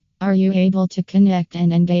Are you able to connect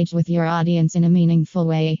and engage with your audience in a meaningful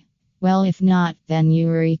way? Well, if not, then you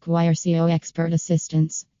require SEO expert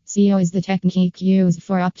assistance. SEO is the technique used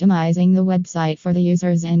for optimizing the website for the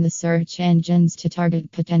users and the search engines to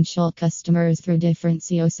target potential customers through different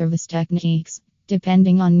SEO service techniques.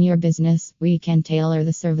 Depending on your business, we can tailor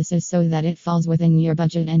the services so that it falls within your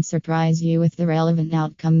budget and surprise you with the relevant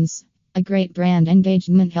outcomes. A great brand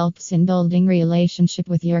engagement helps in building relationship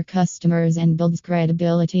with your customers and builds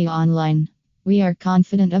credibility online. We are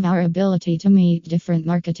confident of our ability to meet different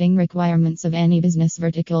marketing requirements of any business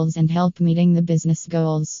verticals and help meeting the business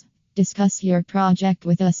goals. Discuss your project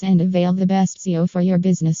with us and avail the best SEO for your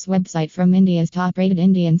business website from India's top-rated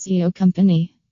Indian SEO company.